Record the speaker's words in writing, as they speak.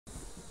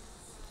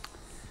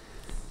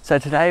So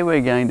today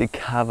we're going to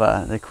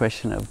cover the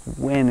question of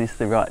when is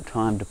the right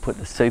time to put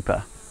the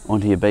super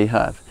onto your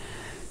beehive.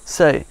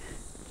 So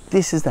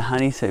this is the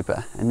honey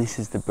super and this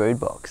is the brood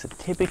box. So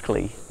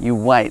typically you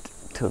wait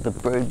till the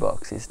brood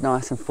box is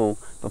nice and full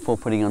before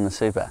putting on the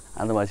super.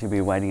 Otherwise you'll be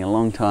waiting a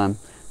long time,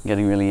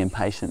 getting really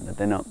impatient that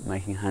they're not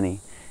making honey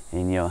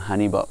in your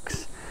honey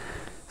box.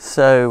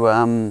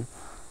 So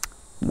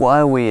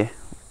while we're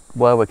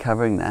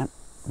covering that,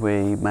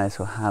 we may as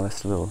well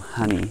harvest a little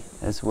honey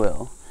as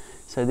well.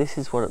 So this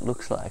is what it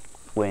looks like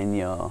when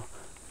your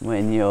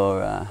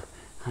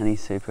honey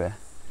super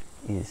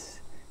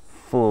is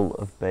full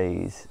of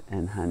bees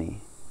and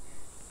honey.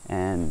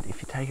 And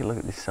if you take a look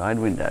at this side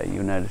window,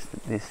 you'll notice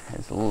that this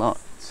has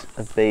lots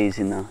of bees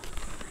in the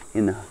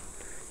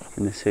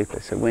super.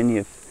 So when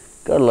you've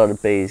got a lot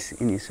of bees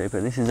in your super,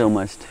 this is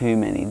almost too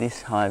many.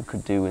 This hive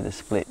could do with a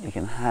split. You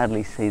can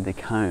hardly see the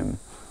comb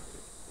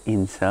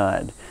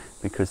inside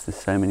because there's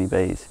so many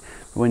bees.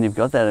 But when you've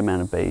got that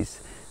amount of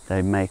bees,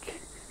 they make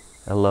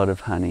a lot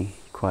of honey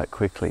quite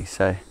quickly.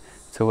 So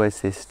it's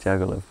always this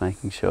juggle of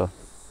making sure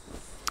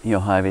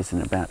your hive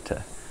isn't about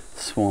to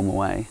swarm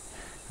away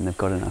and they've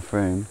got enough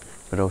room,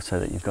 but also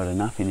that you've got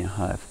enough in your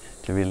hive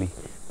to really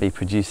be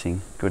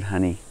producing good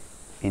honey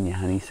in your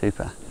honey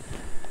super.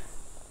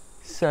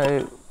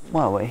 So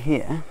while we're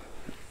here,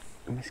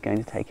 I'm just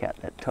going to take out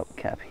that top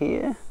cap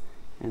here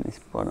and this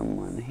bottom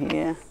one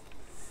here,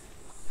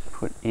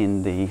 put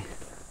in the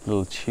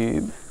little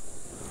tube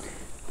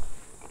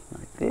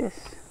like this,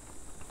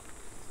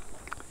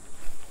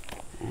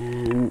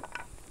 and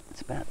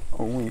that's about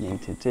all we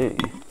need to do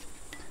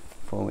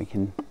before we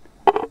can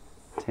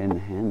turn the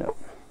hand up.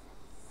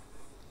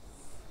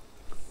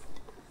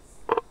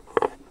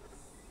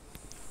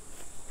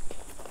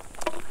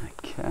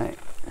 Okay,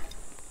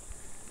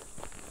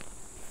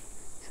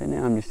 so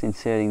now I'm just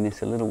inserting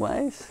this a little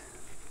ways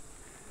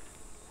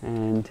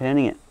and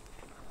turning it.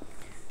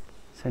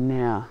 So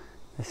now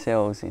the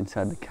cells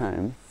inside the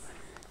comb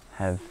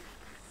have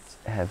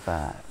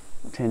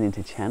turned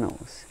into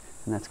channels,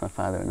 and that's my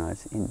father and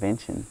I's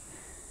invention,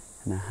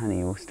 and the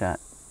honey will start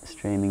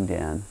streaming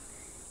down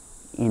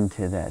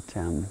into that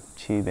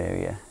tube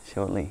area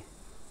shortly.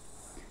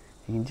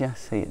 You can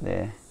just see it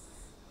there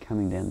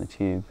coming down the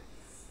tube,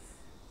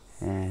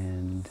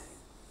 and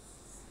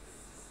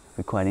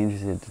we're quite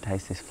interested to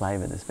taste this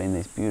flavour. There's been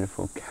these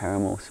beautiful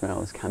caramel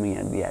smells coming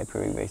out of the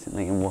apiary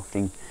recently and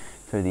wafting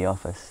through the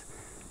office.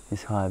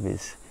 This hive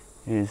is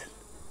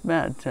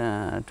about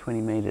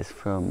 20 metres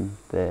from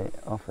the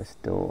office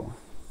door.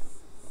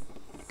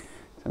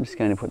 So I'm just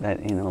going to put that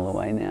in all the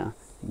way now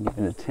and give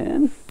it a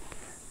turn.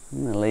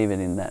 I'm going to leave it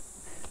in that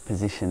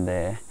position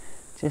there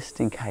just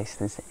in case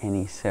there's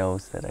any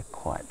cells that are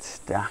quite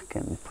stuck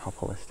and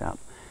populous up,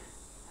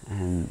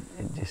 and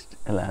it just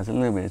allows a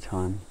little bit of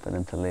time for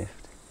them to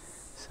lift.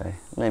 So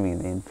leaving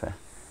it in for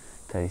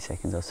 30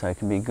 seconds or so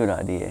can be a good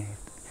idea,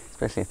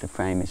 especially if the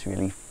frame is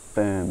really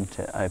firm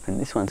to open.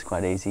 This one's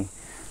quite easy,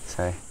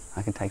 so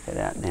I can take that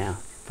out now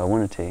if I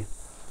wanted to,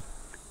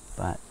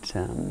 but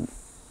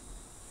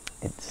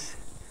it's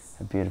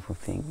a beautiful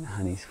thing. The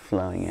honey's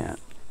flowing out.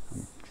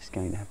 I'm just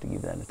going to have to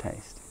give that a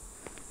taste.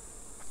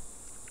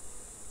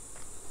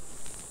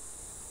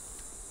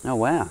 Oh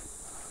wow,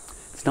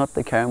 it's not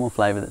the caramel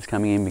flavour that's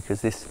coming in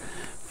because this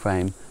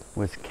frame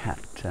was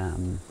capped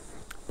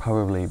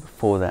probably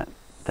before that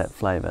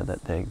flavour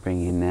that they're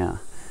bringing in now,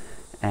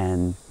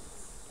 and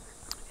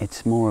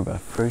it's more of a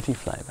fruity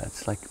flavour.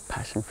 It's like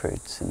passion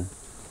fruits, and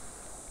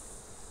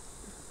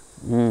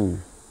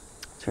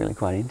it's really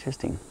quite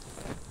interesting.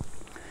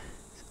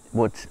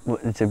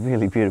 It's a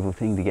really beautiful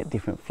thing to get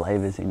different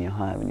flavours in your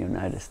hive, and you'll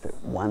notice that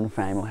one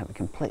frame will have a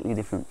completely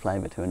different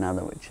flavour to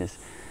another, which is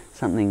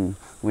something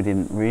we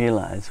didn't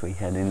realise we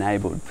had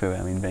enabled through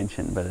our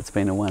invention, but it's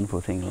been a wonderful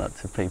thing.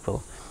 Lots of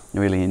people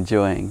really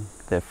enjoying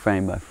their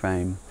frame by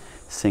frame,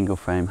 single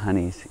frame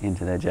honeys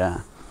into their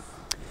jar,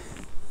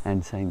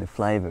 and saying the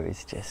flavour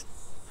is just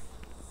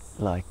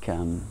like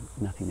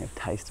nothing they've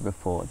tasted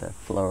before. The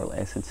floral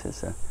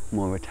essences are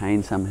more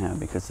retained somehow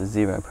because there's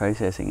zero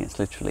processing. It's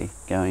literally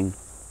going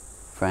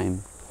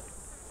frame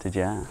to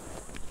jar.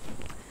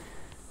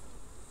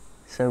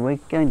 So we're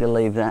going to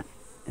leave that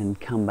and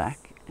come back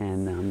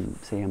and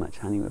see how much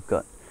honey we've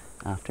got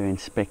after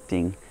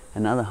inspecting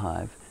another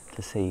hive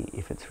to see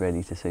if it's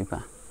ready to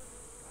super.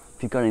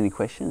 If you've got any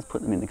questions,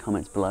 put them in the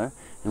comments below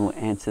and we'll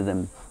answer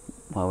them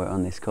while we're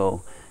on this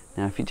call.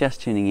 Now if you're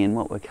just tuning in,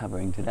 what we're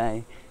covering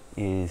today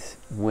is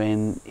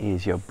when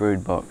is your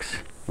brood box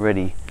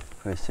ready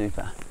for a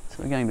super.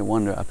 So we're going to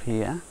wander up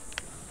here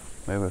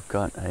where we've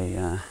got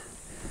a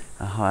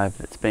hive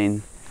that's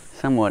been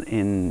somewhat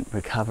in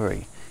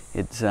recovery.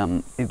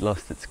 It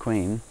lost its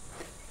queen,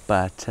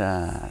 but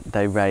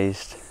they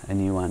raised a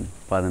new one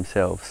by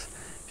themselves.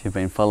 If you've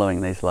been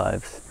following these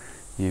lives,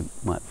 you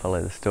might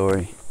follow the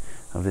story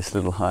of this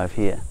little hive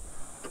here.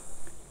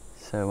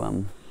 So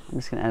I'm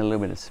just going to add a little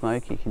bit of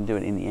smoke. You can do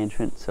it in the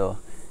entrance, or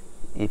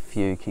if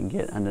you can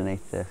get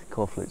underneath the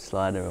core flute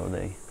slider or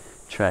the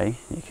tray,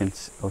 you can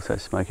also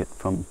smoke it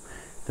from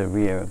the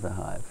rear of the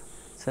hive.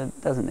 So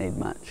it doesn't need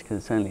much because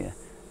it's only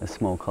a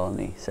small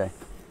colony. So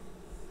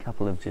a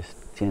couple of just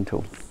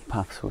gentle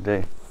puffs will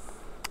do.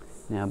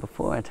 Now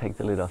before I take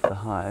the lid off the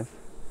hive,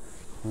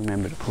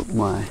 remember to put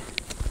my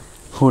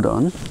hood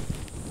on.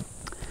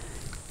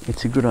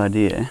 It's a good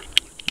idea,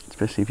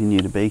 especially if you're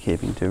new to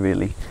beekeeping, to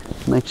really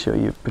make sure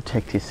you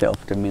protect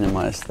yourself to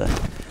minimise the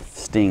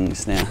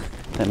stings. Now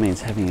that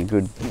means having a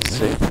good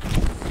suit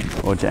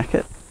or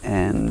jacket,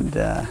 and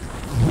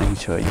making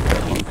sure you've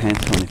got long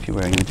pants on if you're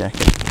wearing a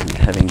jacket, and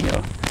having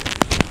your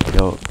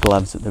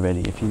gloves at the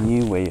ready. If you're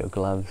new, wear your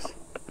gloves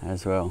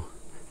as well.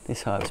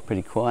 This hive's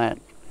pretty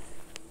quiet,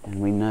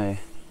 and we know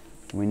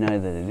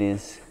that it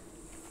is.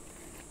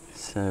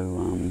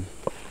 So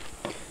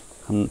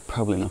I'm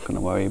probably not going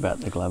to worry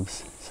about the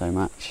gloves so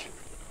much.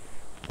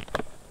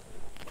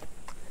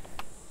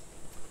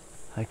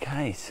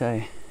 Okay,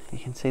 so you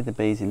can see the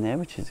bees in there,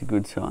 which is a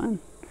good sign.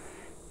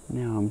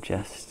 Now I'm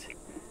just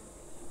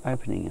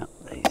opening up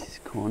these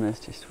corners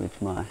just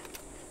with my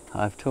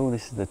hive tool.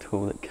 This is the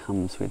tool that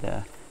comes with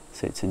our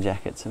suits and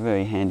jackets, a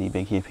very handy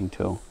beekeeping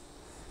tool.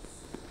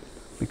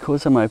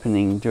 Because I'm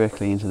opening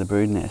directly into the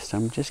brood nest,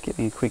 I'm just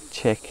giving a quick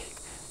check,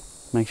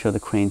 make sure the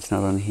queen's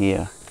not on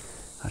here.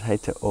 I'd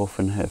hate to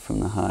orphan her from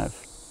the hive.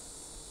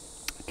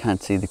 I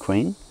can't see the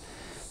queen,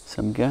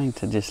 so I'm going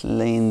to just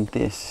lean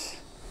this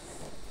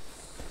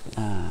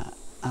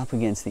up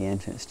against the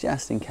entrance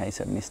just in case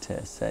I've missed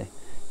her, so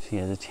she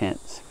has a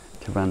chance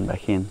to run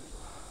back in.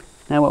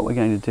 Now what we're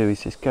going to do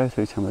is just go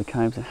through some of the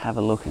combs and have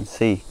a look and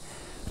see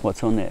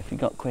what's on there. If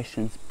you've got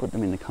questions, put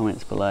them in the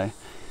comments below.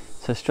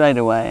 So straight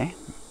away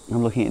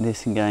I'm looking at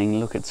this and going,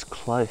 look, it's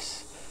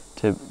close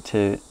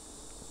to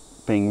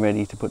being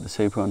ready to put the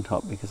super on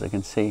top, because I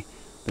can see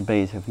the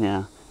bees have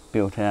now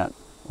built out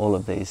all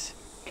of these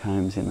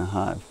combs in the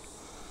hive,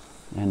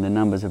 and the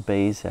numbers of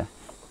bees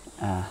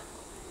are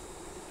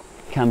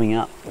coming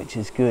up, which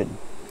is good.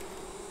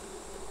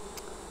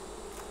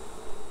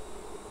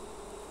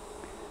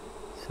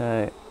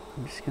 So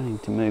I'm just going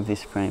to move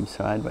this frame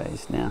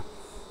sideways now.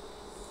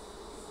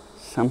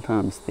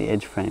 Sometimes the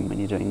edge frame, when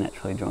you're doing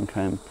naturally drawn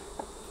comb,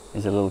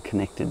 is a little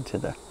connected to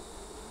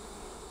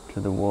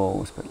the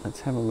walls, but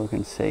let's have a look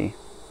and see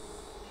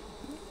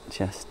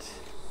just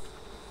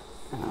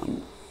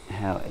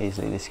how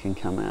easily this can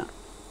come out.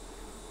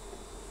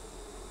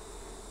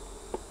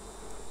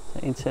 So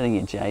inserting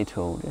your J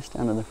tool just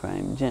under the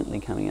frame, gently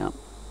coming up,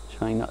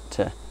 trying not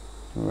to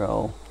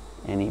roll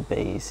any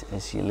bees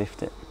as you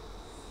lift it.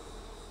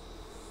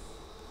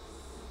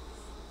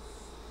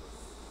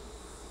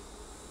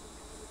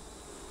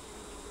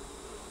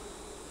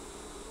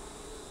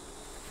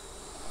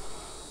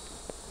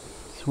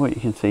 So what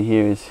you can see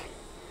here is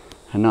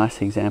a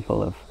nice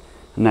example of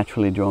a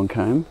naturally drawn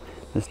comb.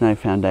 There's no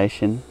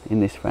foundation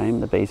in this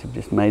frame. The bees have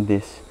just made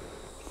this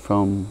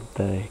from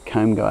the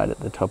comb guide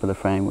at the top of the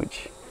frame,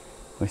 which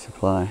we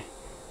supply.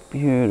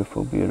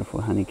 Beautiful,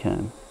 beautiful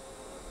honeycomb.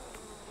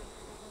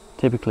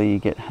 Typically you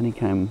get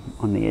honeycomb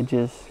on the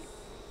edges.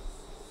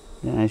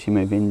 Then as you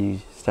move in, you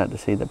start to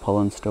see the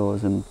pollen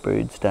stores and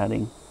brood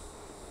starting.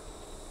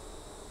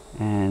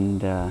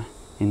 And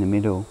in the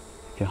middle,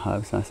 if your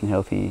hive's nice and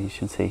healthy, you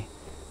should see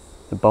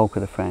the bulk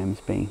of the frames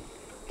being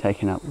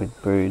taken up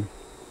with brood.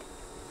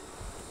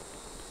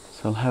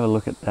 So I'll have a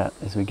look at that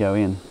as we go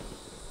in.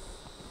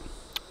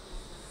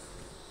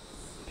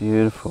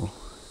 Beautiful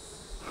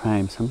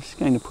frame. So I'm just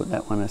going to put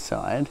that one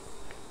aside,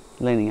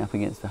 leaning up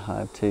against the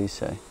hive too,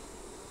 so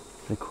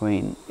if the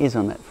queen is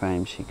on that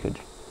frame, she could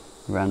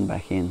run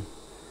back in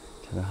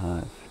to the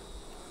hive.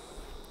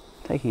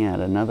 Taking out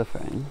another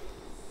frame,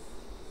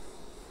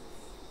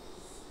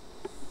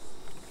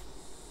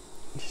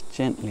 just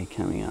gently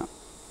coming up.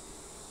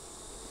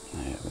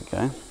 There we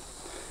go.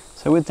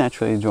 So with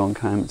naturally drawn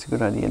comb, it's a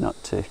good idea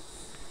not to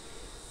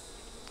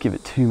give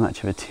it too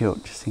much of a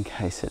tilt, just in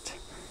case it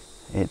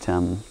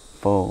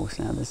falls.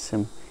 Now there's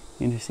some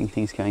interesting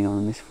things going on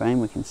in this frame.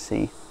 We can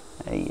see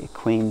a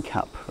queen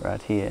cup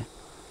right here.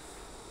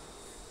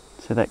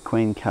 So that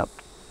queen cup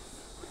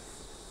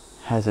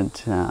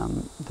hasn't,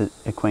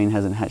 a queen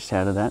hasn't hatched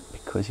out of that,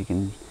 because you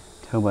can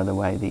tell by the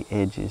way the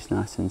edge is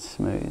nice and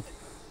smooth.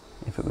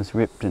 If it was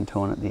ripped and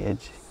torn at the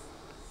edge,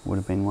 it would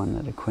have been one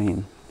that a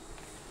queen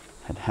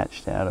had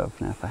hatched out of.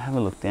 Now if I have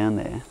a look down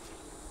there,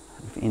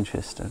 of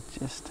interest, I'll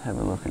just have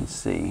a look and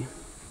see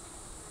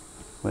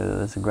whether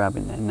there's a grub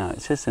in there. No,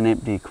 it's just an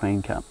empty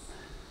queen cup.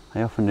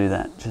 I often do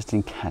that just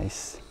in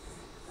case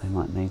they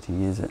might need to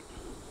use it.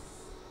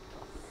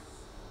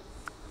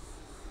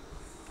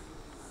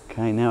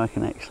 Okay, now I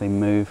can actually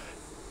move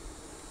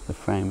the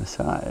frame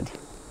aside.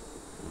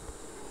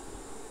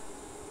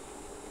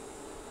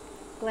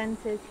 Glenn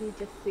says he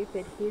just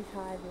supered his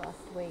hive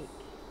last week.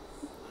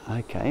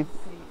 Okay.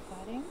 Pretty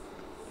exciting.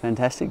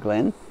 Fantastic,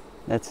 Glenn.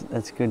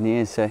 That's good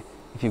news. So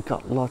if you've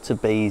got lots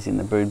of bees in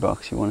the brood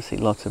box, you want to see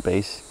lots of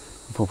bees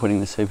before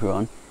putting the super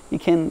on. You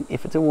can,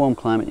 if it's a warm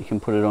climate, you can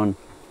put it on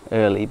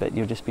early, but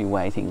you'll just be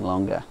waiting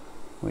longer,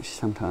 which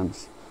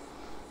sometimes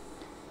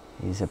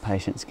is a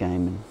patience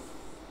game and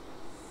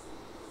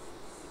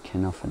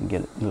can often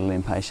get a little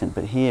impatient.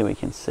 But here we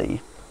can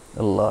see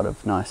a lot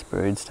of nice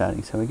brood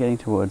starting. So we're getting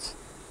towards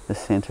the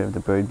centre of the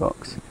brood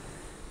box,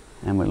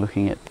 and we're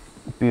looking at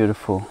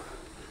beautiful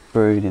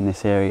brood in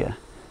this area.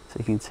 So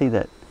you can see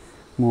that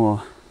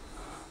more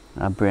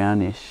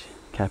brownish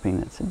capping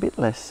that's a bit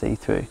less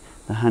see-through.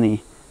 The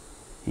honey,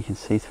 you can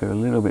see through a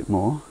little bit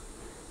more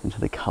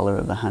into the colour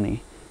of the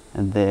honey,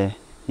 and there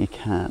you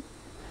can't,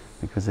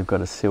 because they've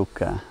got a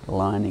silk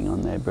lining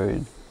on their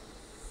brood.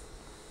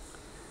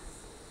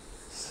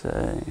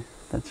 So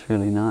that's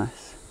really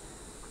nice.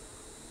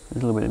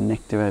 There's a little bit of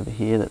nectar over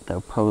here that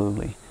they'll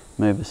probably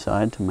move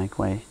aside to make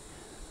way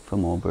for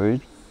more brood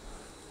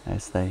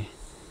as they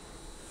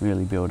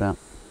really build up.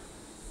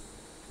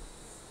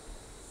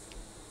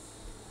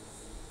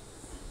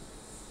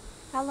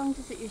 How long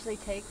does it usually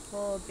take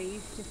for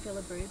bees to fill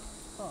a brood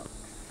box?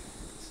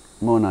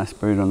 More nice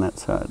brood on that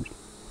side.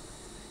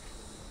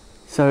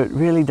 So it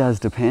really does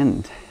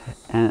depend,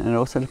 and it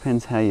also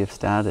depends how you've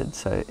started.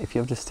 So if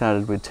you've just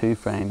started with 2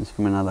 frames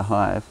from another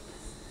hive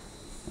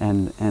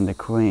and a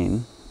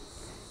queen,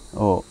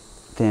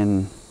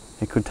 then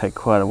it could take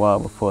quite a while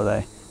before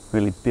they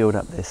really build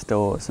up their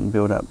stores and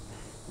build up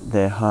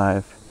their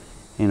hive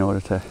in order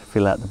to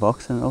fill out the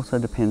box. And it also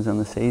depends on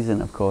the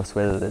season, of course,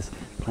 whether there's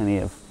plenty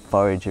of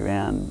forage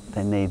around.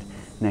 They need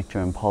nectar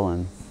and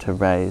pollen to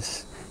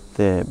raise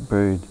their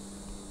brood.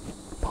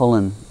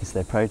 Pollen is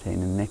their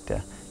protein and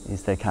nectar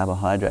is their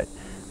carbohydrate,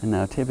 and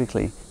they'll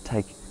typically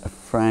take a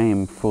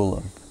frame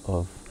full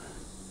of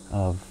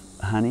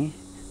honey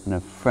and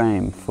a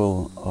frame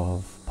full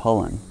of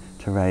pollen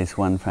to raise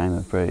 1 frame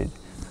of brood.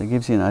 So it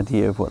gives you an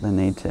idea of what they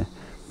need to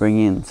bring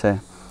in. So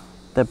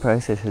that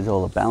process is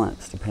all a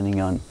balance depending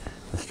on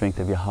the strength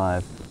of your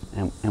hive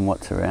and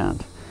what's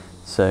around.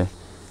 So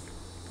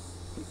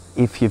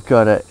if you've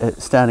got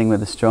starting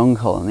with a strong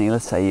colony,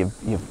 let's say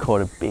you've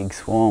caught a big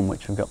swarm,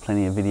 which we've got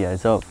plenty of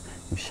videos of,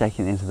 you've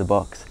shaken it into the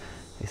box,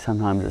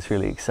 sometimes it's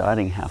really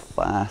exciting how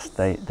fast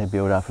they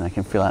build up, and they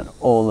can fill out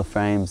all the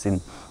frames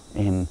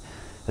in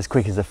as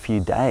quick as a few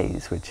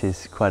days, which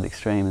is quite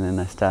extreme, and then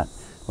they start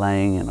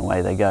laying and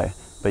away they go.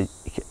 But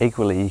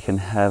equally you can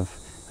have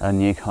a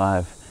nuke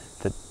hive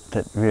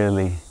that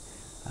really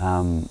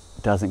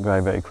doesn't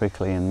grow very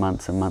quickly, and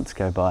months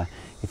go by.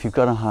 If you've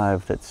got a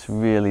hive that's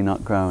really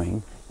not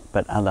growing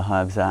but other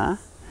hives are,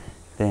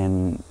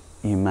 then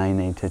you may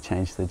need to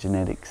change the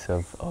genetics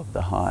of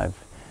the hive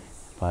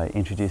by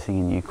introducing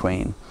a new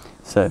queen.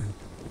 So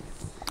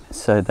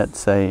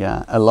that's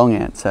a long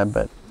answer,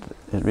 but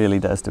it really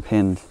does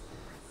depend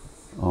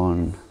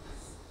on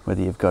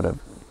whether you've got a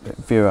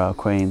virile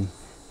queen,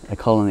 a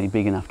colony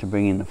big enough to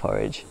bring in the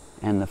forage,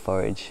 and the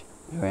forage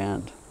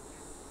around.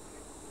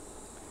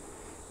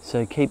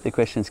 So keep the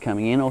questions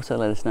coming in. Also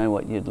let us know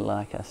what you'd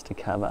like us to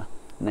cover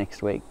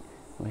next week.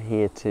 We're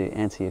here to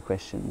answer your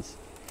questions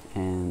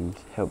and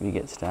help you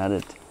get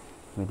started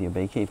with your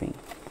beekeeping.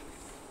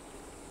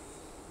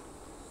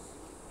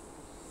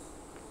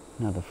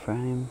 Another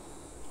frame.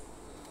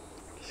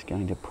 Just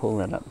going to pull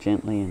that up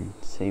gently and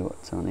see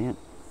what's on it.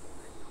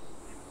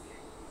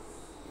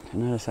 I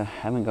notice I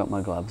haven't got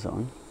my gloves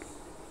on.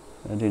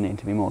 I do need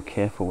to be more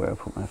careful where I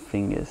put my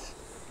fingers,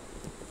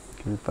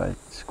 because if I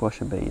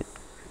squash a bee, it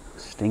will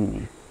sting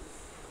me.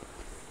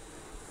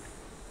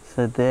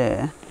 So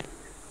there,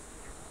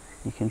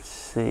 you can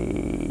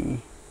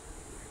see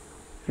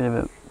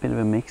a bit of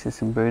a mix of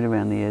some brood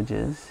around the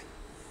edges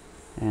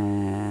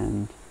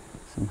and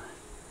some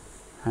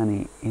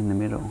honey in the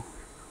middle.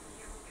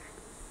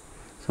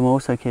 So I'm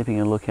also keeping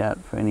a lookout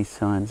for any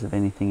signs of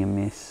anything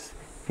amiss.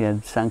 If you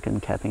had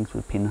sunken cappings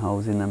with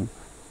pinholes in them,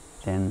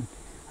 then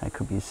that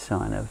could be a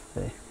sign of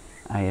the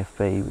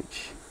AFB,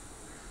 which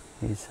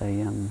is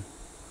a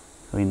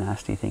really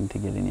nasty thing to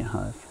get in your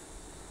hive.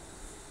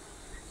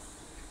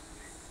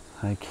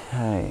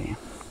 Okay,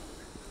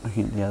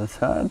 looking at the other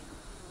side.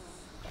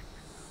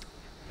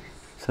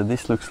 So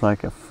this looks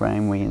like a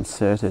frame we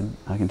inserted,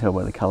 I can tell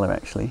by the colour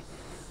actually.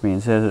 We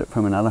inserted it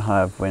from another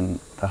hive when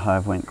the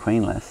hive went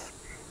queenless,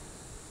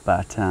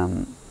 but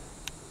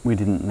we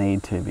didn't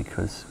need to,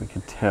 because we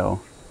could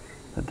tell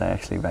that they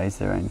actually raised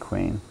their own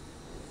queen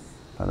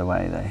by the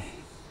way they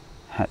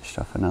hatched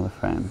off another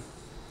frame.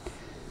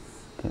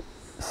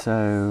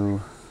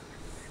 So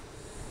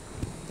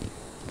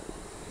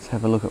let's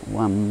have a look at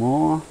one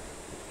more.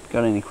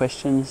 Got any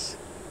questions?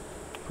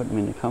 Put them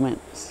in the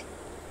comments.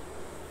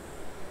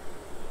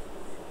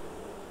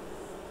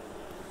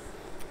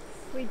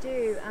 We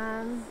do.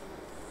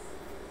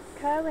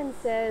 Kerwin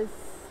says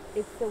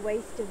it's a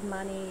waste of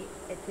money,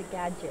 it's a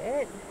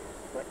gadget.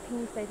 What can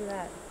you say to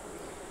that?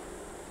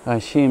 I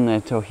assume they're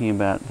talking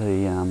about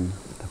the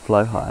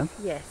flow hive.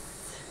 Yes.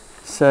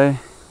 So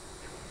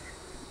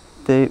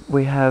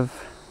we have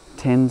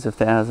tens of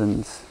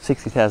thousands,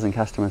 60,000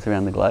 customers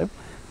around the globe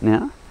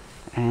now,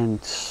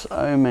 and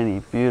so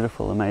many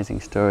beautiful, amazing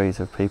stories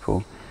of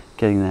people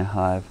getting their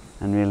hive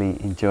and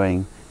really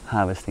enjoying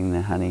harvesting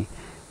their honey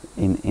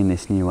in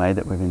this new way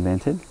that we've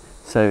invented.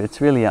 So it's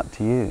really up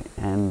to you,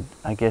 and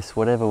I guess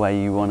whatever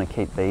way you want to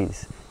keep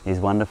bees is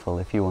wonderful.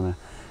 If you want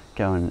to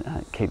go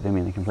and keep them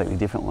in a completely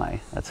different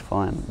way, that's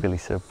fine. Really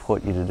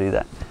support you to do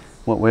that.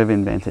 What we've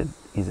invented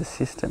is a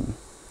system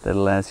that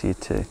allows you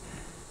to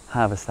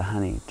harvest the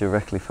honey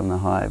directly from the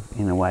hive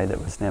in a way that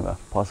was never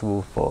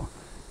possible before.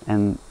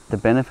 And the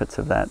benefits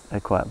of that are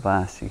quite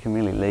vast. You can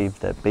really leave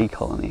the bee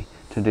colony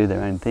to do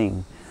their own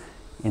thing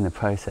in the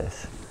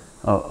process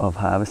of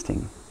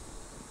harvesting.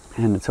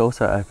 And it's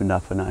also opened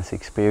up a nice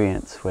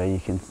experience where you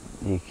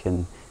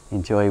can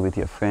enjoy with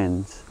your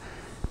friends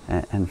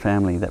and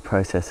family that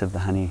process of the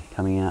honey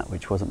coming out,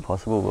 which wasn't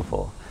possible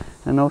before.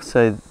 And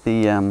also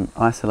the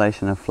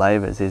isolation of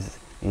flavours is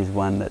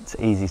one that's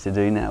easy to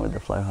do now with the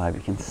flow hive.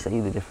 You can see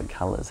the different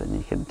colours and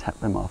you can tap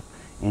them off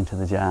into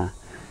the jar.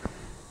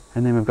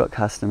 And then we've got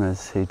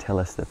customers who tell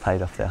us they've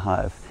paid off their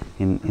hive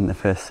in the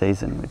first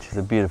season, which is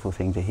a beautiful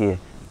thing to hear.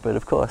 But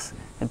of course,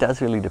 it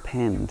does really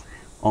depend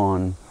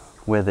on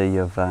whether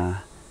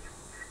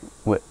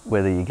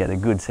whether you get a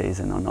good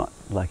season or not,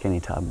 like any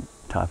type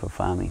of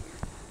farming.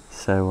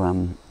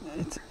 So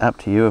it's up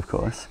to you, of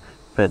course,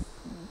 but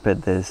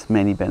there's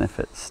many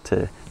benefits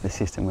to the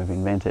system we've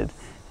invented,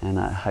 and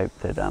I hope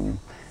that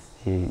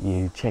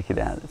you check it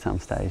out at some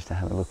stage to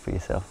have a look for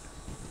yourself.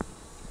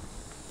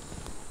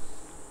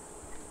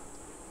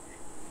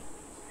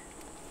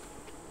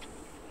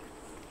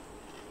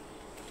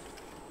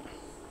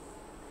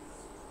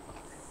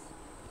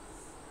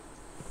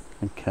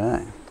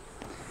 Okay,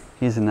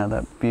 here's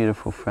another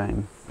beautiful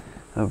frame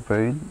of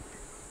brood.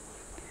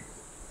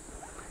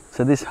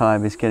 So this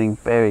hive is getting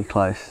very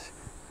close.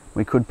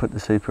 We could put the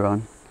super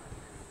on.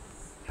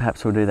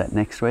 Perhaps we'll do that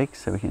next week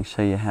so we can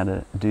show you how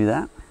to do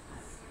that.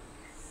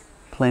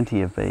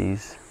 Plenty of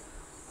bees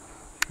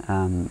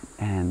and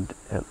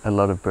a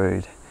lot of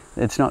brood.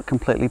 It's not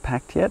completely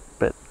packed yet,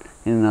 but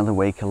in another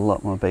week a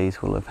lot more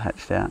bees will have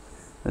hatched out.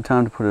 The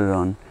time to put it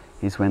on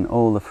is when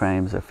all the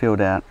frames are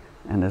filled out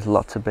and there's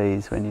lots of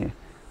bees when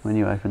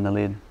you open the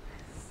lid.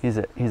 Here's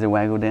a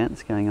waggle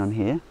dance going on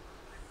here,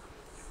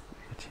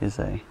 which is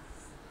a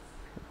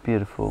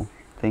beautiful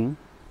thing.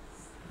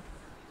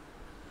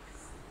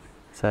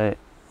 So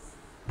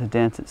the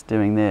dance it's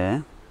doing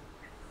there,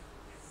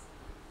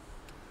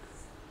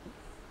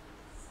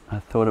 I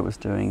thought it was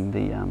doing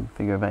the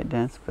figure of 8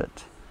 dance,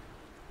 but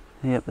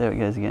yep, there it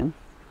goes again.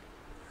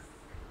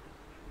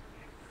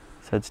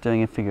 So it's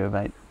doing a figure of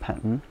 8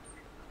 pattern.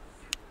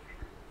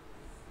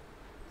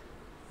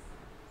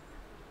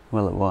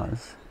 Well, it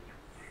was.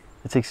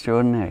 It's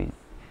extraordinary.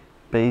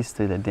 Bees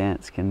through their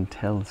dance can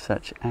tell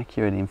such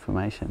accurate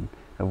information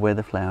of where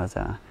the flowers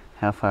are,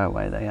 how far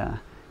away they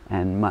are,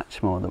 and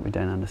much more that we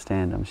don't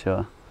understand, I'm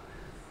sure.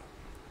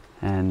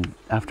 And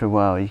after a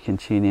while you can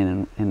tune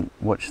in and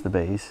watch the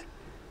bees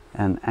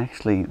and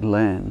actually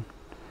learn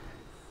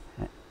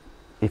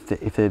if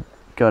they've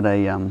got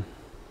a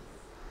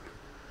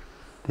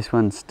this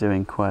one's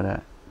doing quite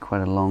a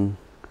long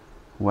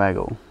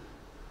waggle,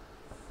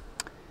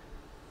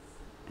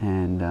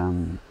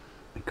 and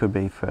it could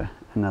be for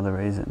another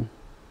reason.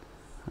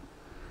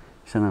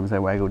 Sometimes they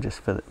waggle just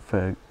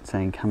for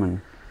saying come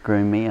and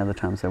groom me, other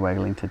times they're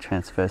waggling to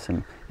transfer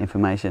some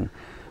information.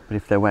 But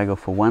if they waggle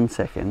for 1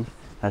 second,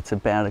 that's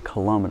about 1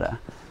 kilometre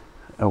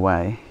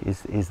away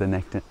is the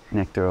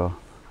nectar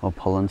or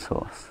pollen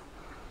source.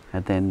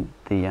 And then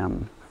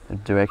the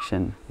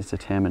direction is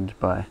determined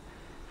by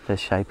the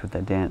shape of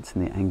their dance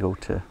and the angle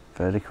to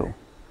vertical.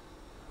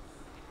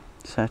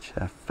 Such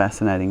a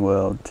fascinating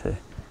world to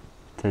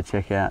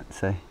check out.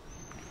 So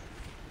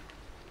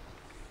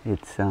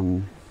it's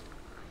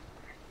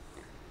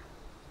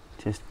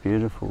just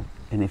beautiful.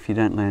 And if you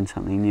don't learn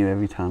something new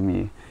every time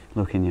you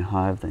look in your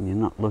hive, then you're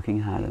not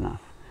looking hard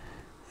enough.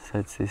 So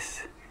it's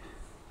this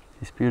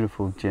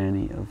beautiful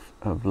journey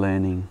of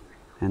learning,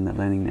 and that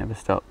learning never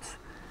stops.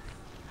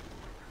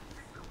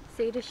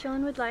 So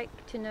Deshaun would like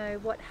to know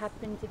what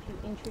happens if you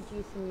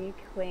introduce a new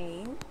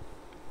queen,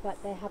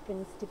 but there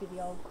happens to be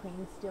the old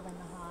queen still in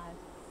the hive.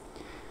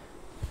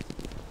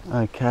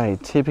 Okay,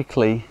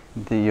 typically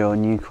your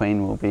new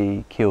queen will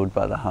be killed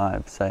by the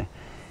hive. So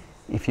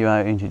if you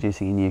are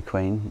introducing a new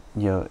queen,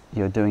 you're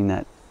doing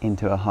that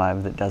into a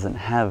hive that doesn't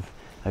have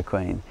a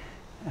queen.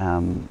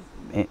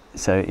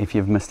 So if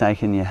you've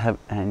mistaken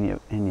and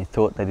you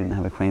thought they didn't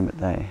have a queen but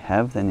they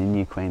have, then the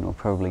new queen will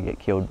probably get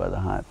killed by the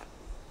hive.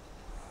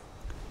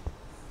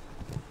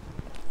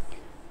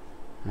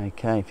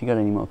 Okay, if you've got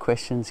any more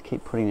questions,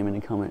 keep putting them in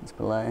the comments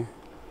below.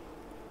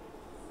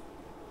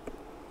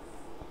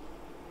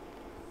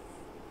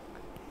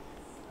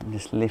 I'm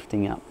just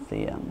lifting up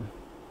the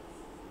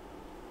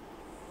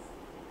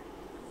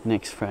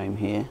next frame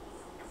here,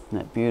 and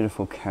that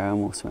beautiful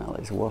caramel smell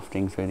is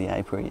wafting through the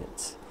apiary.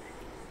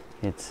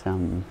 It's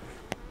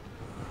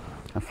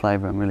a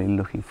flavour I'm really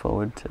looking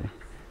forward to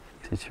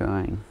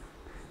trying.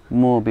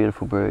 More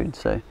beautiful brood.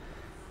 So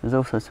there's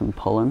also some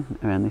pollen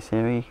around this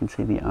area. You can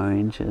see the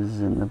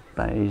oranges and the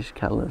beige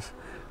colours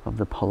of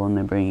the pollen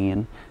they're bringing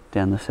in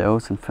down the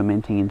cells and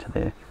fermenting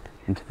into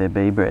their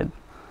bee bread.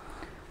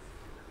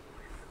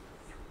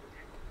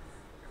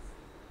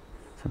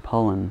 So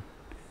pollen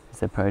is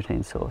their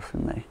protein source,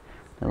 and they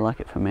like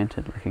it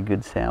fermented like a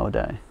good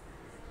sourdough.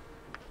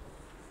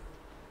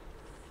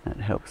 That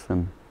helps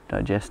them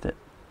digest it.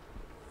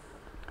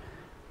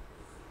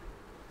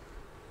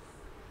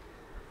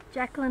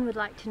 Jacqueline would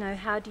like to know,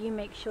 how do you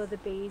make sure the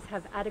bees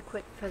have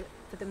adequate for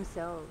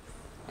themselves?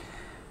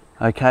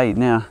 Okay,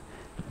 now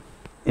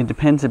it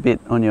depends a bit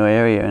on your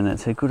area, and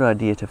it's a good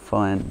idea to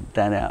find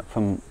that out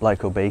from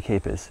local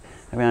beekeepers.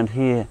 Around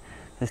here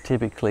there's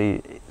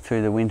typically,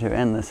 through the winter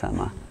and the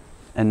summer,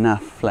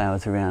 enough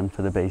flowers around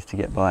for the bees to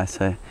get by,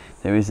 so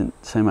there isn't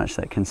so much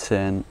that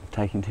concern of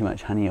taking too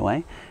much honey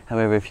away.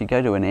 However, if you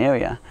go to an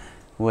area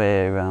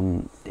where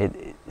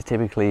it's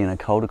typically in a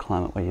colder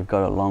climate where you've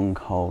got a long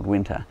cold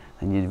winter,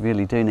 then you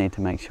really do need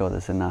to make sure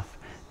there's enough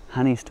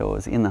honey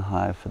stores in the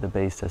hive for the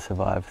bees to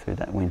survive through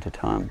that winter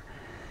time.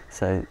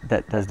 So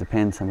that does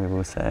depend. Some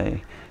people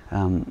say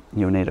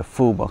you'll need a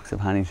full box of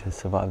honey to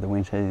survive the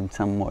winter. In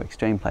some more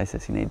extreme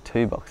places you need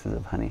 2 boxes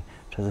of honey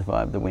to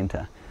survive the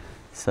winter.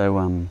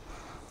 So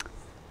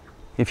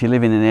if you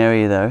live in an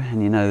area though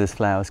and you know there's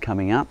flowers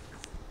coming up,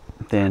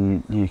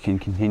 then you can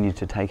continue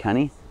to take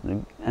honey.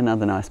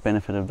 Another nice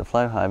benefit of the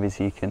flow hive is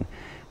you can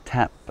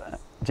tap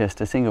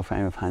just a single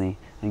frame of honey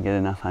and get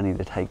enough honey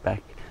to take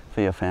back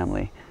for your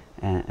family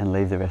and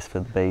leave the rest for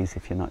the bees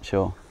if you're not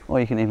sure. Or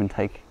you can even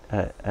take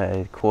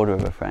a quarter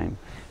of a frame.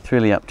 It's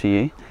really up to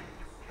you,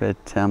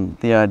 but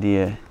the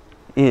idea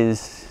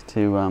is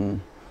to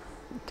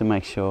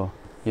make sure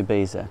your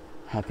bees are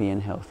happy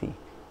and healthy.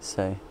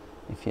 So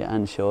if you're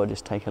unsure,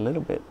 just take a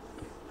little bit.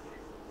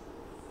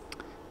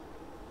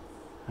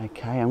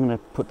 Okay, I'm going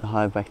to put the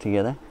hive back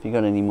together. If you've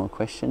got any more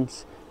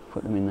questions,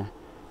 put them in the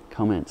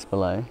comments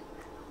below.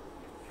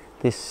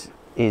 This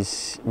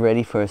is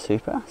ready for a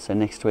super, so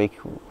next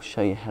week we'll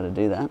show you how to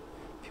do that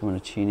if you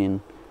want to tune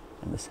in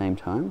at the same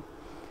time.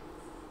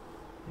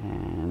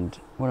 And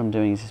what I'm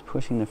doing is just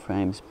pushing the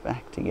frames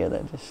back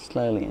together, just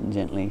slowly and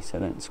gently, so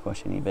I don't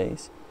squash any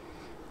bees,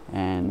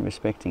 and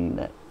respecting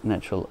that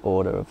natural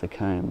order of the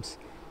combs.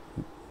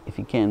 If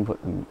you can,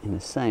 put them in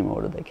the same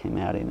order they came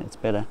out in. It's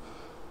better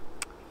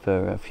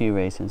for a few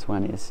reasons.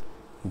 One is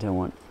you don't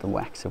want the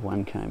wax of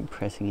one comb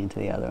pressing into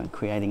the other and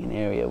creating an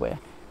area where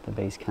the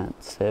bees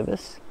can't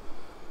service.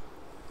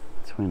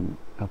 It's when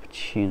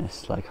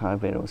opportunists like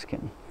hive beetles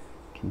can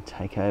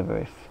take over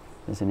if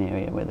there's an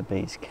area where the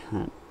bees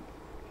can't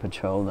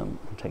patrol them.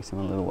 It takes them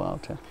a little while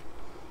to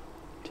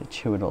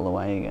chew it all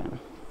away again.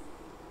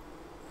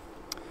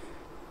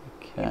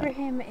 Okay.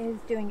 Ibrahim is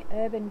doing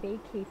urban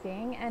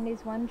beekeeping and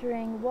is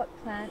wondering what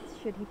plants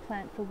should he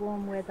plant for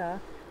warm weather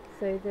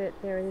so that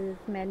there is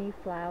many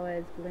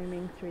flowers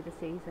blooming through the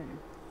season.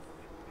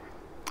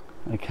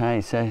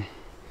 Okay, so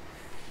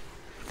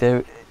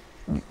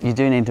you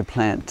do need to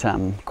plant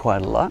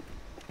quite a lot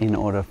in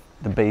order.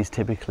 The bees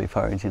typically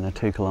forage in a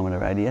 2-kilometre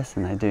radius,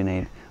 and they do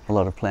need a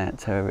lot of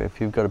plants. However,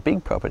 if you've got a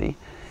big property,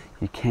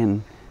 you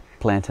can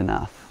plant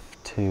enough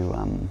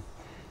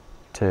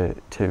to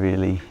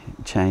really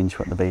change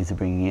what the bees are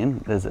bringing in.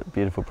 There's a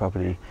beautiful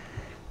property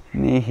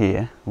near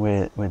here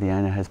where the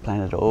owner has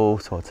planted all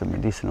sorts of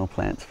medicinal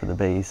plants for the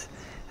bees,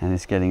 and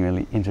is getting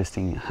really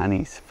interesting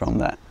honeys from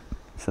that.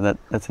 So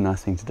that's a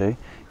nice thing to do.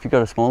 If you've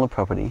got a smaller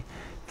property,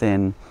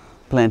 then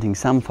planting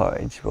some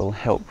forage will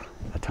help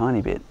a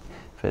tiny bit,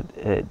 but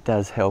it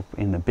does help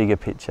in the bigger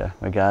picture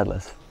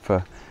regardless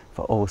for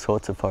all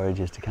sorts of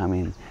forages to come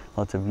in.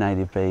 Lots of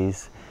native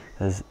bees.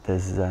 There's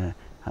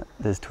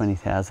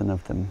 20,000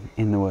 of them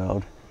in the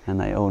world, and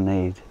they all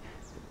need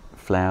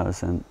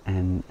flowers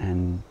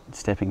and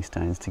stepping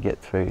stones to get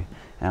through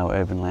our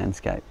urban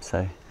landscape.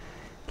 So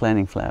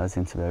planting flowers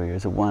in suburbia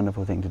is a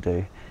wonderful thing to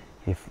do.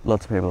 If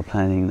lots of people are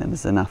planting, then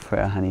there's enough for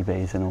our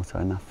honeybees and also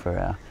enough for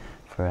our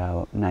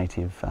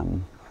native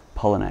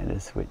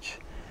pollinators, which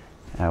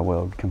our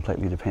world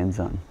completely depends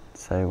on.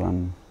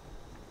 So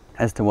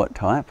as to what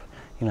type,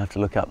 you'll have to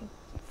look up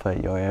for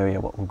your area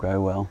what will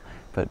grow well,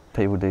 but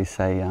people do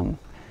say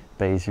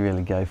bees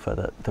really go for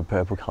the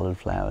purple coloured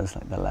flowers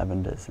like the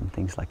lavenders and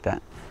things like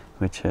that,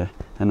 which are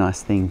a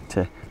nice thing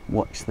to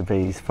watch the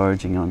bees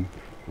foraging on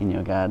in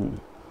your garden.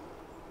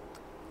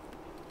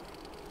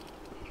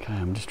 Okay,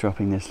 I'm just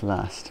dropping this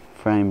last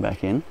frame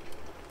back in,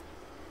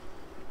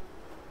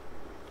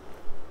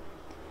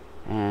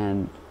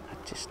 and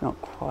just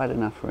not quite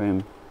enough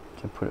room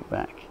to put it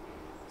back,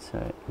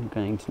 so I'm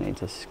going to need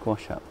to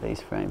squash up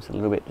these frames a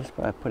little bit just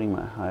by putting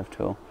my hive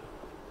tool,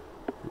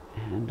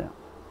 and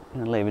I'm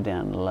going to leave it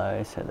down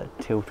low so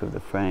the tilt of the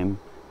frame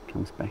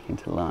comes back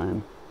into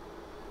line.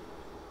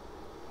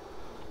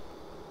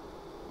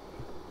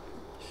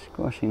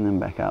 Squashing them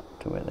back up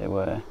to where they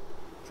were,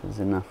 so there's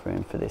enough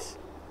room for this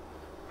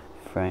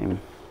frame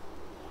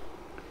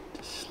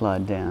to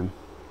slide down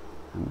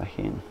and back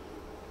in.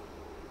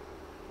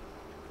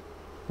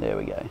 There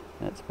we go,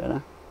 that's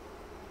better.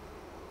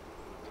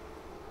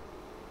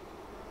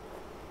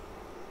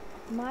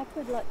 Mike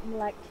would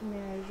like to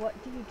know, what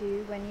do you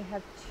do when you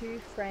have 2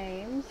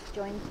 frames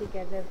joined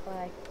together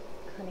by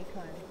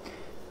honeycomb?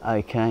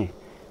 Okay,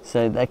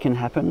 so that can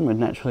happen with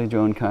naturally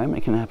drawn comb.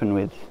 It can happen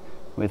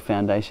with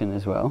foundation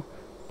as well,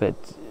 but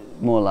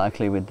more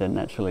likely with the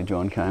naturally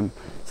drawn comb.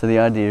 So the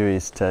idea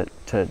is to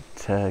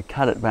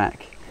cut it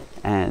back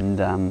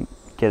and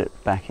get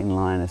it back in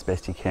line as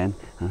best you can,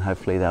 and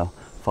hopefully they'll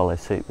follow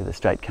suit with a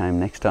straight comb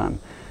next time.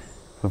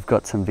 We've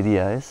got some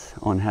videos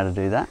on how to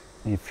do that.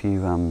 If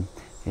you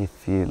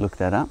look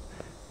that up,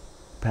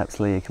 perhaps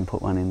Leah can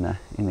put one in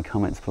the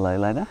comments below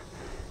later.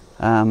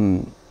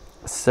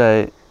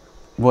 So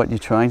what you're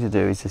trying to do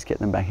is just get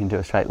them back into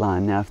a straight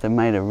line. Now, if they've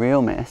made a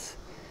real mess,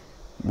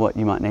 what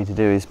you might need to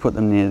do is put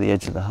them near the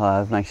edge of the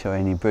hive, make sure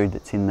any brood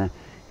that's in the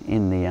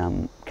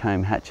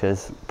comb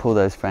hatches, pull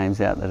those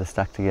frames out that are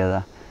stuck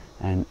together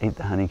and eat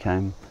the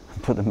honeycomb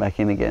and put them back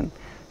in again.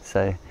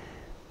 So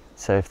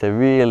if they're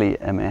really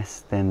a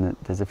mess, then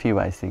there's a few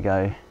ways to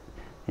go.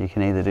 You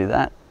can either do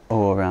that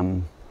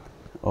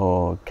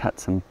or cut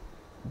some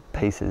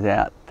pieces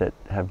out that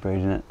have brood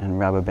in it and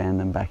rubber band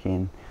them back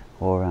in,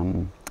 or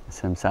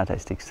some satay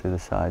sticks through the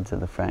sides of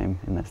the frame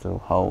in those little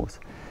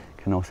holes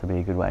can also be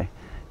a good way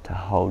to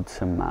hold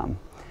some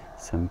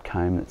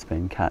comb that's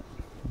been cut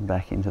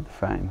back into the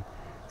frame.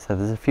 So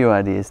there's a few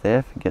ideas there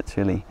if it gets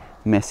really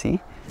messy,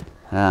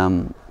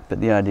 but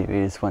the idea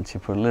is once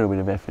you put a little bit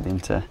of effort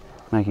into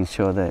making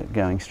sure they're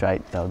going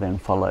straight, they'll then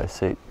follow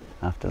suit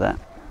after that.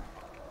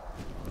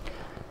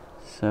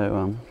 So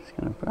I'm just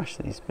going to brush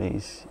these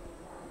bees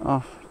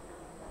off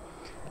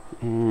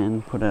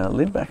and put our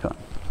lid back on.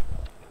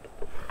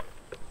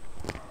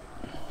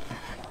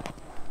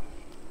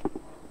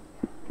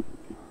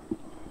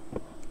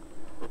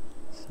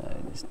 So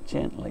just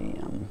gently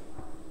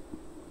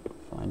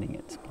finding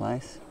its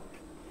place.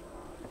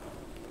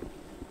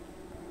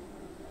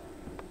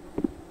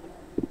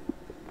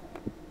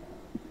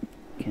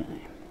 Okay.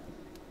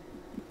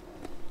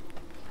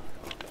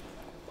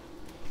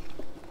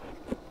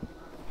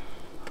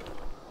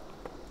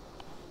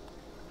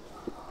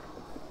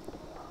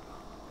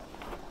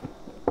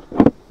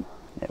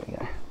 There we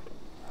go.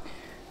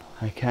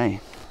 Okay,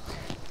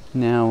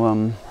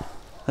 now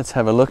let's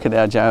have a look at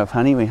our jar of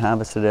honey we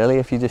harvested earlier.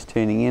 If you're just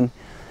tuning in,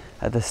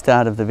 at the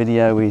start of the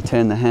video we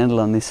turned the handle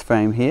on this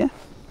frame here,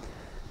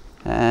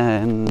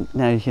 and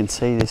now you can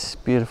see this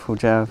beautiful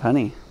jar of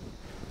honey,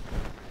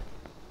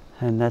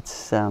 and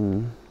that's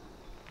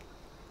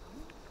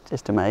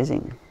just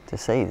amazing to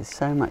see. There's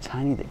so much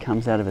honey that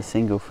comes out of a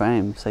single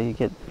frame. So you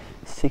get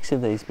 6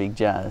 of these big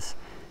jars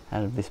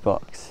out of this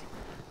box,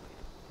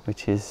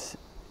 which is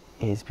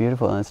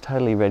beautiful, and it's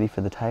totally ready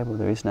for the table.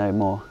 There is no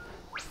more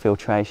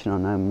filtration or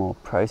no more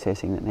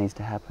processing that needs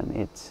to happen.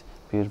 It's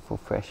beautiful,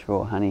 fresh,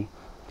 raw honey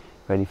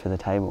ready for the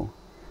table.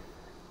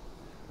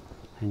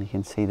 And you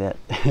can see that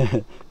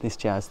this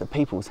jar is the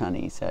people's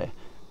honey, so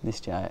this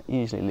jar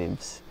usually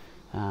lives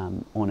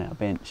on our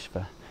bench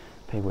for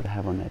people to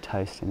have on their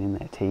toast and in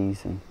their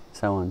teas and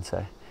so on.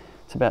 So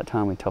it's about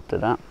time we topped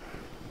it up.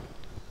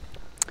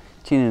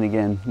 Tune in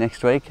again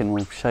next week and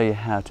we'll show you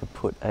how to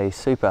put a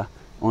super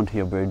onto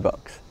your brood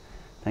box.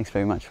 Thanks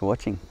very much for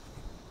watching.